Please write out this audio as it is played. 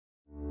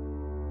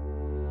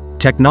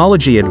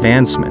Technology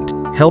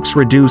advancement helps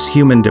reduce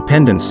human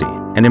dependency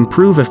and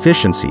improve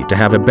efficiency to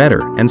have a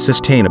better and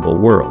sustainable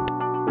world.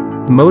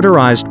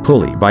 Motorized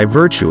pulley, by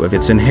virtue of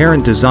its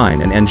inherent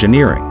design and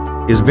engineering,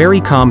 is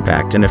very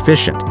compact and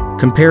efficient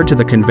compared to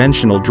the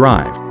conventional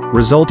drive,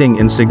 resulting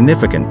in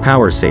significant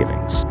power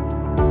savings.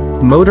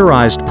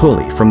 Motorized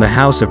pulley from the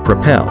house of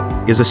Propel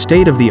is a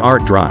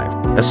state-of-the-art drive,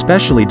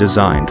 especially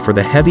designed for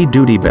the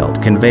heavy-duty belt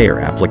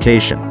conveyor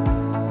application.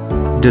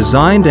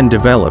 Designed and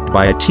developed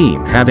by a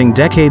team having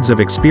decades of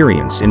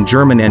experience in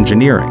German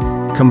engineering,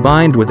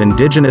 combined with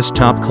indigenous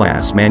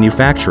top-class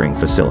manufacturing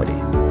facility.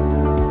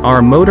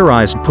 Our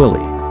motorized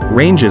pulley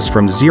ranges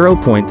from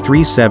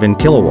 0.37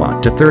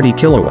 kilowatt to 30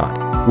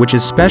 kilowatt, which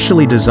is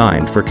specially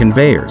designed for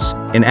conveyors,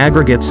 in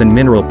aggregates and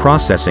mineral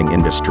processing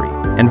industry,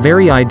 and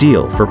very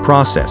ideal for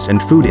process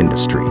and food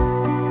industry.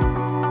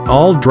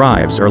 All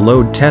drives are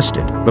load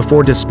tested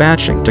before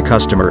dispatching to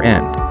customer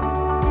end.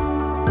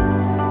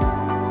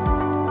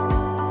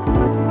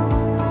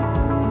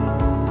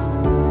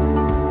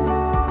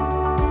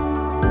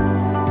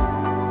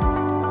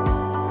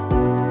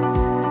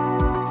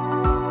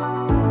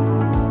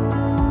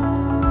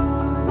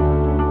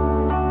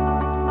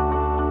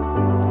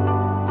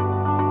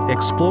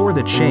 Explore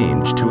the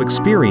change to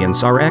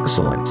experience our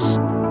excellence.